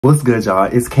What's good, y'all?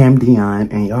 It's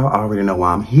Cam.Deion, and y'all already know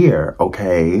why I'm here,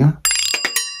 okay? Bad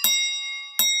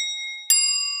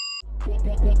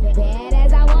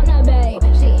as I wanna be.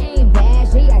 She ain't bad,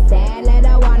 she a sad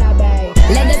little wanna be.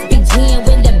 Let us begin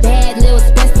with the bad little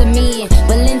specimen.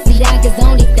 Balenciaga's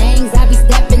only things I be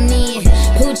stepping in.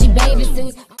 Poochie baby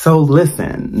suits. So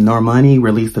listen, Normani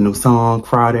released a new song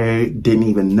Friday. Didn't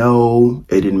even know.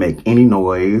 It didn't make any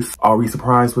noise. Are we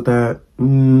surprised with that?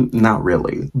 Not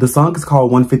really. The song is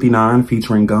called 159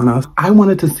 featuring Gunna. I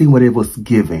wanted to see what it was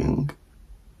giving.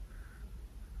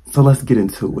 So let's get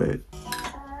into it.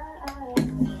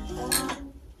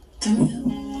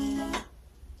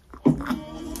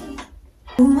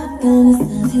 Oh my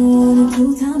goodness, you wanted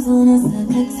 2 times on us,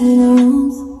 like X in the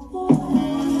rooms.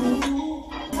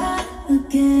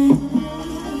 Again,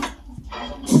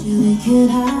 we could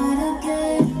hide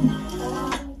again.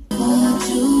 What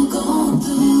you gon'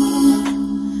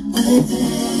 do, baby?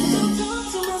 Don't talk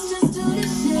too much, just do the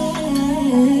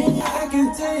shit. I can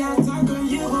tell y'all talking,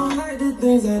 you gon' like the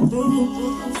things I do.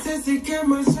 Sassy, get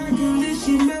my chocolate,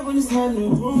 she met when it's hot in the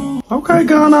room. Okay,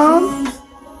 Gunna.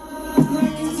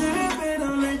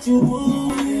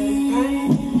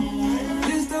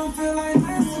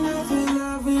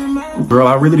 Girl,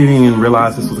 I really didn't even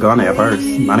realize this was Gunna at first.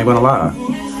 Not even gonna lie.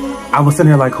 I was sitting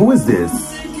here like, who is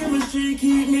this?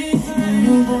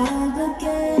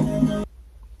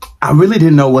 I really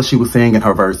didn't know what she was saying in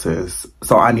her verses.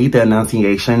 So I need the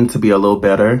enunciation to be a little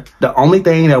better. The only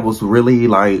thing that was really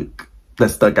like, that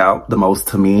stuck out the most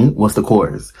to me was the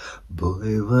chorus.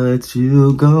 Boy, what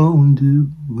you gonna do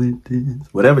with this?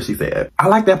 Whatever she said. I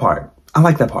like that part. I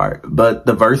like that part. But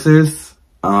the verses,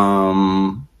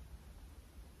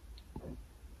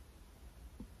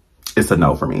 it's a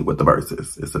no for me with the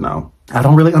verses. It's a no. I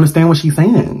don't really understand what she's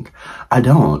saying. I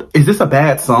don't. Is this a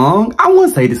bad song? I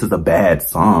wouldn't say this is a bad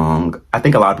song. I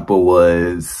think a lot of people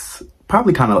was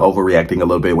probably kind of overreacting a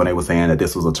little bit when they were saying that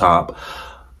this was a chop.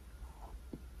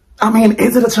 I mean,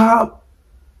 is it a chop?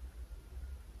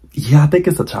 Yeah, I think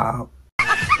it's a chop.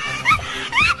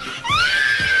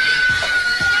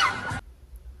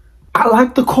 I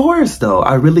like the chorus though.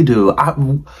 I really do.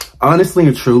 Honestly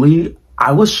and truly,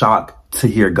 I was shocked to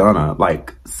hear Gunna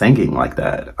like singing like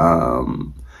that.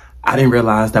 I didn't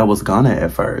realize that was Gunna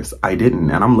at first. I didn't.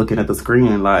 And I'm looking at the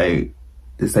screen like,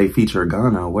 they say feature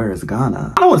Gunna. Where is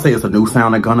Gunna? I don't want to say it's a new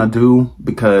sound that Gunna do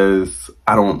because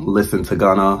I don't listen to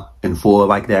Gunna in full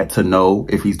like that to know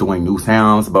if he's doing new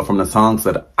sounds. But from the songs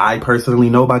that I personally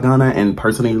know by Gunna and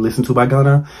personally listen to by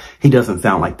Gunna, he doesn't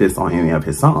sound like this on any of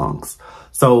his songs.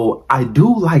 So I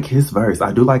do like his verse.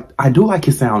 I do like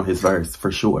his sound, his verse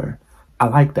for sure. I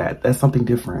like that. That's something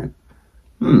different.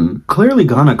 Clearly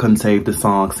Gunna couldn't save the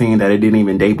song, seeing that it didn't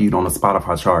even debut on the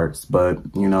Spotify charts. But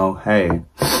you know, hey.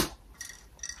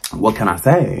 What can I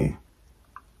say?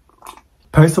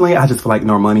 Personally, I just feel like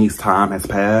Normani's time has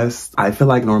passed. I feel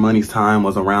like Normani's time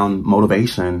was around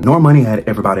Motivation. Normani had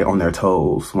everybody on their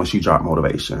toes when she dropped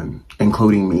Motivation,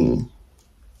 including me.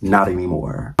 Not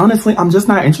anymore. Honestly, I'm just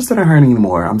not interested in her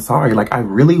anymore. I'm sorry. Like, I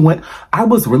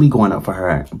was really going up for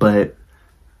her, but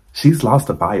she's lost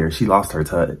the fire. She lost her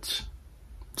touch.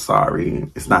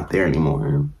 Sorry. It's not there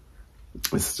anymore.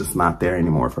 It's just not there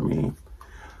anymore for me.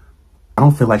 I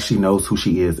don't feel like she knows who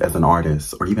she is as an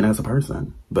artist or even as a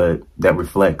person, but that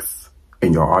reflects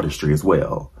in your artistry as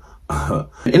well.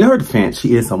 In her defense,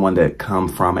 she is someone that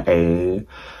comes from a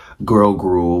girl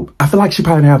group. I feel like she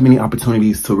probably didn't have many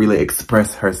opportunities to really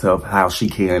express herself how she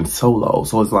can solo.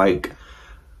 So it's like,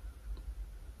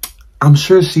 I'm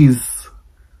sure she's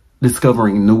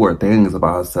discovering newer things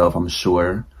about herself, I'm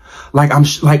sure. Like,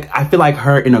 I feel like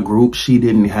her in a group, she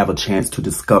didn't have a chance to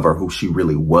discover who she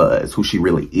really was, who she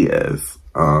really is.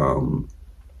 So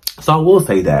I will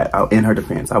say that, in her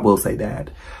defense, I will say that.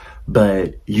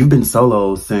 But you've been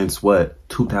solo since what,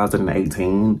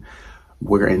 2018?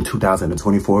 We're in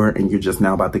 2024 and you're just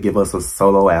now about to give us a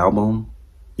solo album,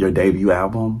 your debut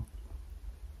album.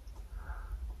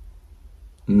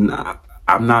 Nah,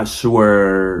 I'm not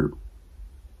sure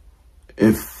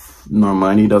if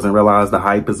Normani doesn't realize the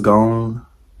hype is gone.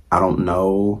 I don't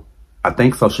know. I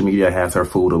think social media has her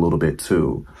fooled a little bit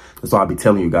too. That's why I'll be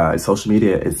telling you guys, social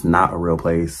media is not a real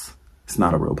place. It's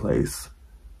not a real place.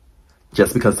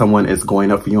 Just because someone is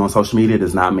going up for you on social media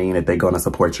does not mean that they're going to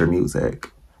support your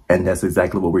music. And that's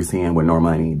exactly what we're seeing with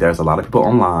Normani. There's a lot of people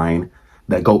online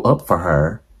that go up for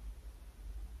her,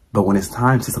 but when it's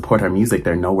time to support her music,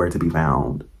 they're nowhere to be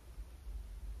found.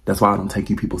 That's why I don't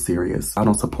take you people serious. I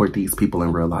don't support these people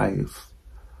in real life.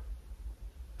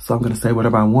 So I'm going to say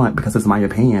whatever I want because it's my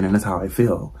opinion and it's how I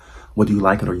feel. Whether you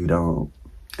like it or you don't,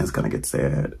 it's going to get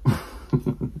said.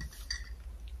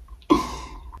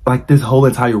 Like this whole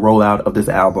entire rollout of this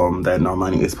album that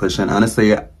Normani is pushing,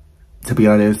 honestly, to be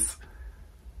honest,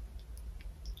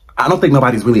 I don't think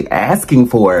nobody's really asking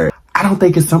for it. I don't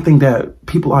think it's something that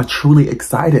people are truly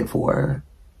excited for.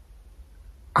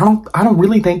 I don't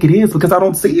really think it is because I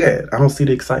don't see it. I don't see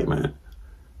the excitement.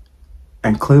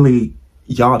 And clearly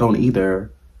y'all don't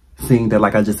either, seeing that,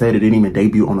 like I just said, it didn't even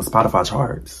debut on the Spotify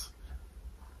charts.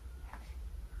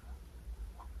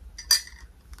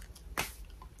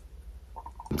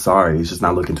 I'm sorry, it's just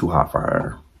not looking too hot for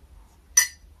her.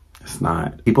 It's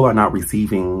not. People are not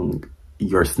receiving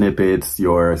your snippets,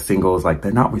 your singles, like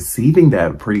they're not receiving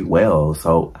that pretty well.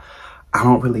 So I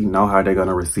don't really know how they're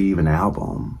gonna receive an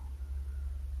album.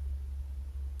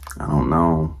 I don't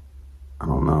know.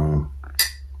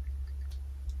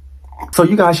 So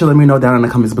you guys should let me know down in the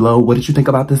comments below, what did you think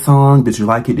about this song? Did you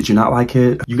like it? Did you not like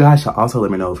it? You guys should also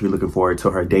let me know if you're looking forward to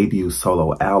her debut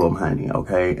solo album, honey,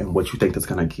 okay? And what you think it's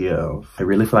gonna give. I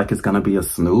really feel like it's gonna be a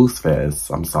snooze fest.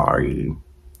 I'm sorry.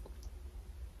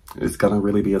 It's gonna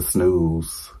really be a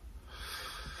snooze.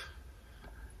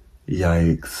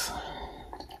 Yikes.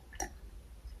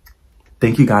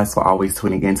 Thank you guys for always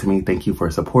tuning in to me. Thank you for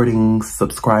supporting,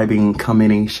 subscribing,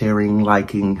 commenting, sharing,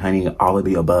 liking, honey, all of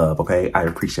the above, okay? I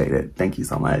appreciate it. Thank you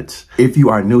so much. If you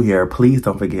are new here, please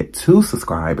don't forget to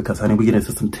subscribe because, honey, we get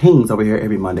into some things over here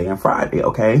every Monday and Friday,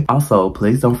 okay? Also,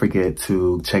 please don't forget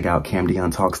to check out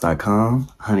Cam.Deiontalks.com.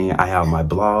 Honey, I have my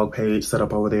blog page set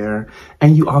up over there.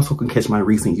 And you also can catch my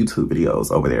recent YouTube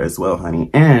videos over there as well, honey.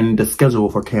 And the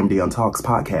schedule for Cam.Deion Talks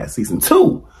podcast season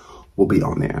 2 will be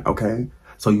on there, okay?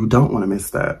 So you don't want to miss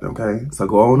that, okay? So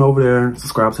go on over there,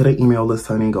 subscribe to the email list,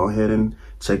 honey. Go ahead and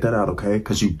check that out, okay?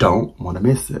 Because you don't want to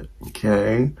miss it,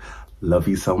 okay? Love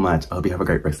you so much. I hope you have a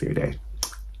great rest of your day.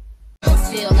 I don't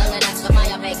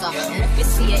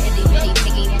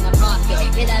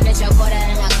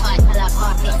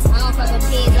fuck with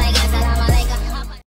kids like